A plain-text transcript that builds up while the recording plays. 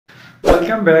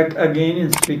Welcome back again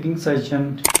in speaking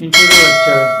session. In today's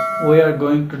lecture, we are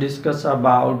going to discuss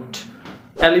about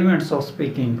elements of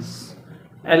speakings.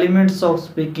 Elements of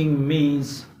speaking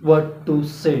means what to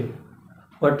say.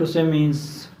 What to say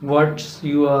means what's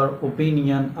your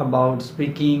opinion about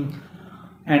speaking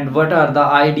and what are the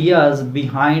ideas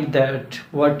behind that,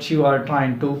 what you are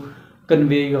trying to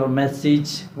convey your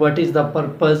message, what is the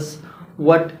purpose,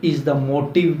 what is the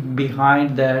motive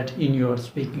behind that in your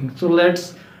speaking. So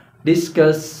let's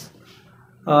discuss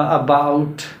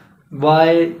about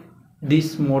why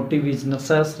this motive is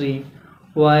necessary,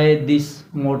 why this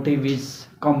motive is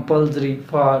compulsory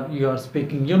for your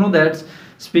speaking. You know that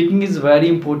speaking is very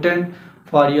important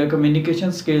for your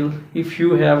communication skill. If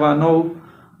you have a no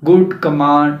good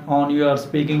command on your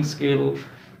speaking skill,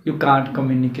 you can't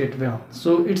communicate well.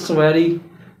 So it's very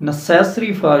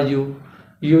necessary for you.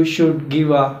 You should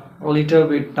give a little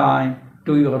bit time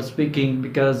to your speaking,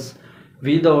 because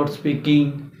without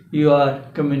speaking your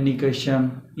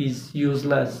communication is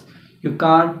useless. You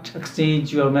can't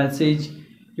exchange your message,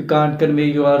 you can't convey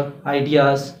your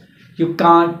ideas, you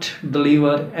can't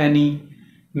deliver any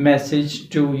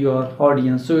message to your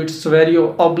audience. So it's very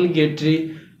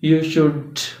obligatory, you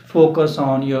should focus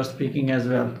on your speaking as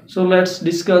well. So let's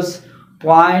discuss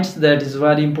points that is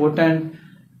very important,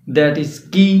 that is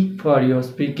key for your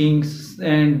speakings.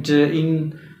 And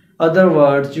in other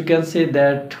words, you can say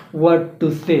that what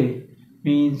to say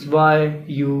means why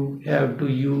you have to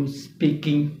use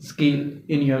speaking skill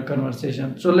in your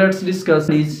conversation. So let's discuss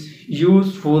is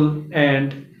useful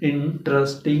and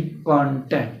interesting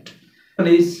content. One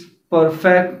is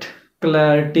perfect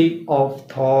clarity of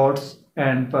thoughts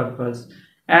and purpose,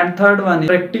 and third one is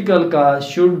practical cause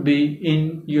should be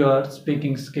in your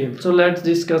speaking skill. So let's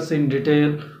discuss in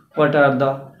detail what are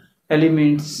the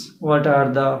elements, what are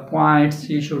the points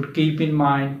you should keep in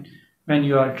mind when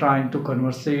you are trying to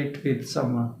conversate with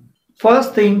someone.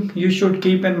 First thing you should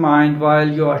keep in mind while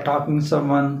you are talking to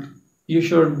someone, you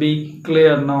should be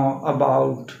clear now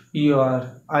about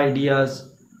your ideas.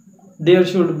 There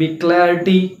should be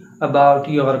clarity about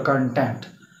your content.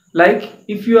 Like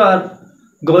if you are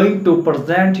going to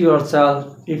present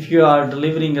yourself, if you are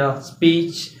delivering a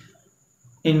speech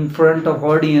in front of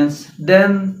audience,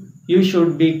 then you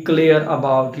should be clear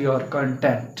about your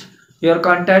content. Your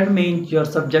content means your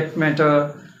subject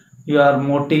matter, your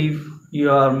motive,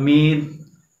 your main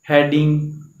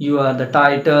heading, your the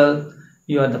title,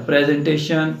 your the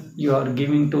presentation you are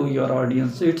giving to your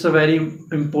audience. So it's a very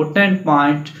important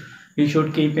point you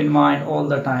should keep in mind all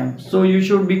the time. So you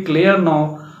should be clear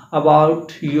now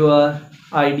about your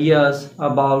ideas,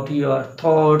 about your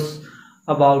thoughts,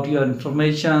 about your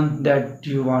information that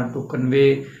you want to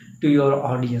convey to your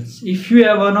audience. If you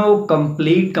have a no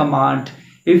complete command,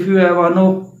 if you have a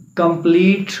no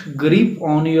complete grip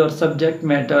on your subject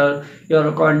matter,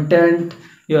 your content,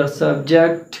 your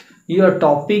subject, your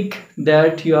topic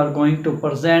that you are going to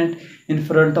present in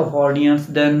front of audience,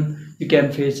 then you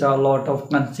can face a lot of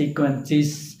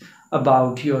consequences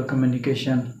about your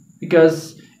communication.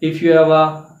 Because if you have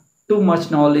a too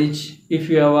much knowledge, if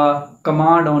you have a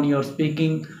command on your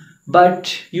speaking,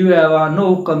 but you have a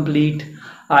no complete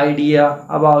idea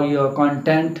about your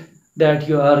content that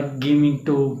you are giving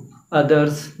to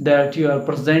others, that you are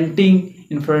presenting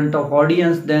in front of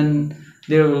audience, then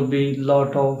there will be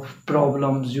lot of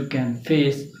problems you can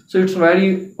face. So it's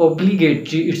very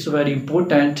obligatory, it's very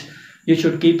important, you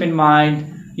should keep in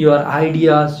mind your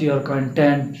ideas, your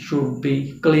content should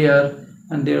be clear,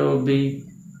 and there will be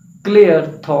clear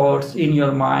thoughts in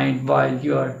your mind while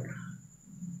you are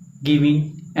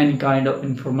giving any kind of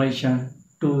information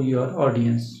to your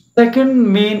audience.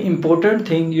 Second main important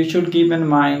thing you should keep in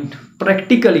mind,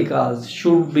 practically cause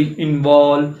should be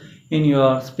involved in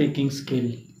your speaking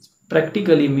skill.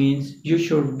 Practically means you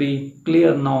should be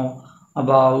clear now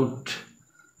about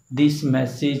this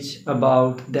message,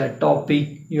 about that topic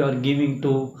you are giving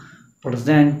to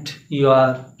present, you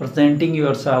are presenting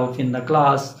yourself in the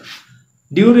class.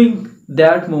 During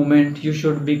that moment you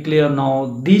should be clear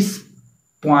now this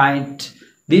point,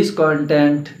 this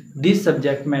content, this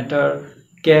subject matter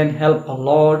can help a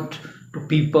lot to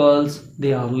peoples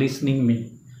they are listening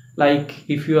me. Like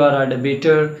if you are a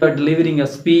debater, you are delivering a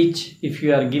speech, if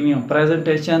you are giving a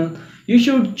presentation, you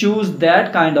should choose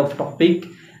that kind of topic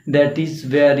that is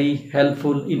very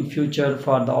helpful in future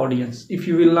for the audience. If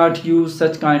you will not use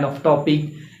such kind of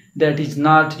topic that is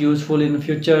not useful in the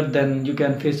future, then you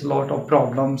can face a lot of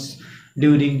problems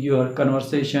during your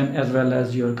conversation as well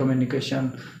as your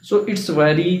communication. So it's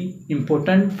very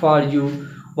important for you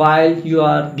while you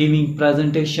are giving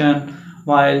presentation,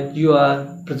 while you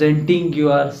are presenting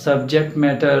your subject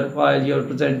matter, while you are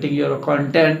presenting your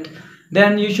content,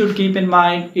 then you should keep in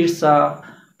mind it's a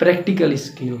practical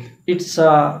skill, it's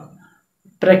a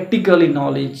practically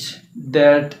knowledge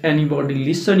that anybody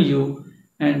listen you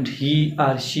and he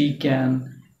or she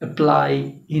can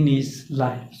apply in his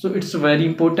life. So it's very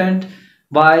important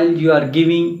while you are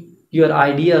giving your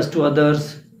ideas to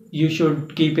others, you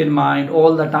should keep in mind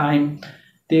all the time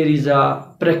there is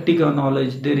a practical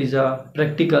knowledge, there is a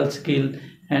practical skill,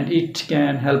 and it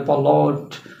can help a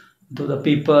lot to the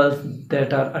people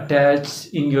that are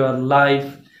attached in your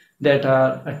life, that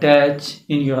are attached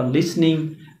in your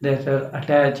listening, that are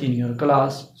attached in your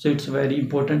class. So it's a very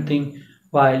important thing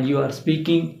while you are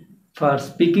speaking. For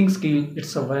speaking skill,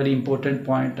 it's a very important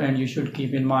point and you should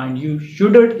keep in mind, you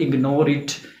shouldn't ignore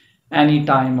it any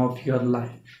time of your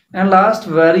life. And last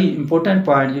very important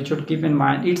point you should keep in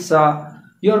mind, it's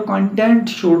your content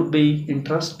should be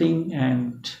interesting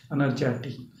and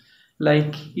energetic.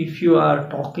 Like if you are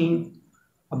talking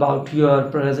about your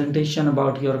presentation,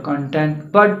 about your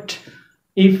content, but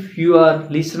if your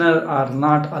listener are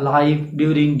not alive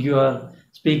during your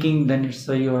speaking, then it's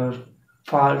your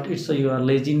fault, it's your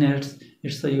laziness,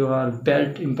 it's your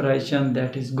bad impression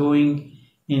that is going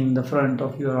in the front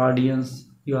of your audience.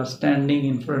 You are standing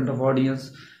in front of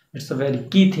audience. It's a very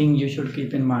key thing you should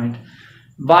keep in mind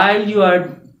while you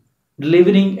are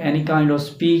delivering any kind of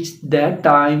speech. That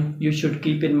time you should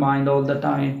keep in mind all the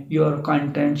time your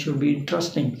content should be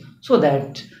interesting, so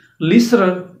that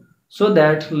listener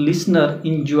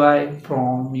enjoy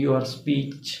from your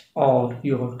speech or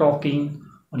your talking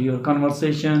or your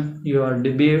conversation, your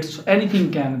debates,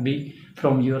 anything can be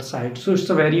from your side. So it's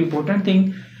a very important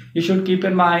thing you should keep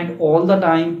in mind all the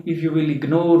time. If you will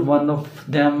ignore one of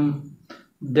them,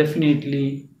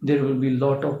 definitely there will be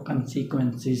lot of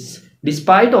consequences.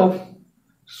 Despite of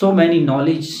so many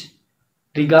knowledge,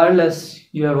 regardless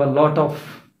you have a lot of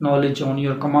knowledge on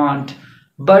your command,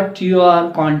 but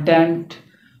your content,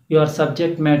 your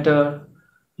subject matter,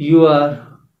 your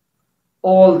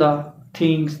all the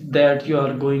things that you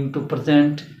are going to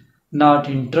present not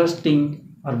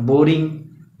interesting or boring,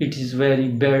 it is very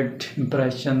bad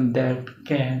impression that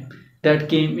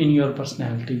came in your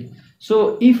personality.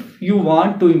 So if you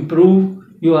want to improve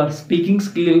your speaking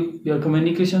skill, your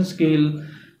communication skill,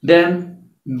 then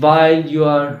while you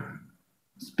are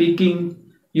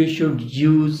speaking you should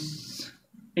use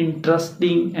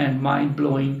interesting and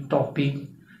mind-blowing topic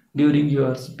during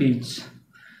your speech.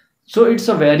 So it's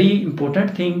a very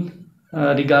important thing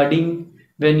regarding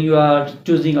when you are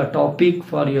choosing a topic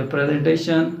for your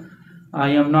presentation. I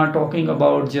am not talking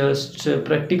about just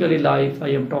practically life, I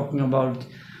am talking about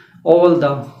all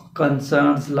the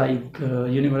concerns like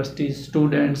university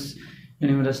students,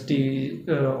 university,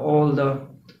 all the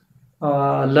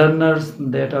learners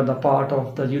that are the part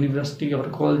of the university or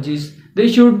colleges. They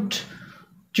should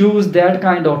choose that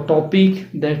kind of topic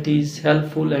that is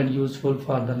helpful and useful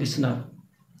for the listener,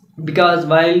 because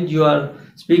while you are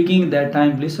speaking that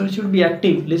time listener should be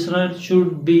active, listener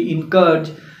should be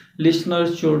encouraged,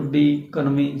 listeners should be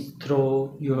convinced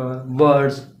through your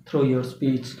words, through your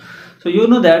speech. So you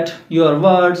know that your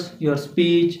words, your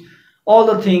speech, all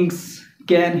the things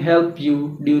can help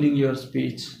you during your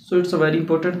speech. So it's a very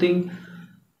important thing.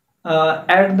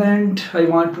 At the end I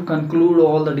want to conclude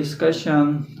all the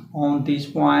discussion on these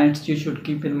points. You should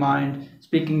keep in mind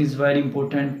speaking is very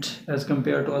important as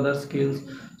compared to other skills.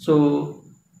 So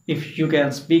if you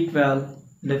can speak well,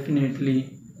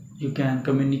 definitely you can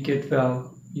communicate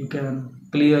well, you can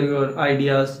clear your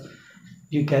ideas,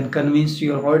 you can convince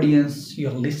your audience,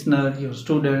 your listener, your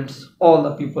students, all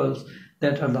the people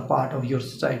that are the part of your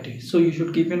society. So you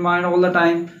should keep in mind all the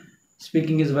time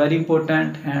speaking is very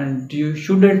important and you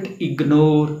shouldn't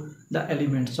ignore the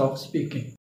elements of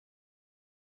speaking.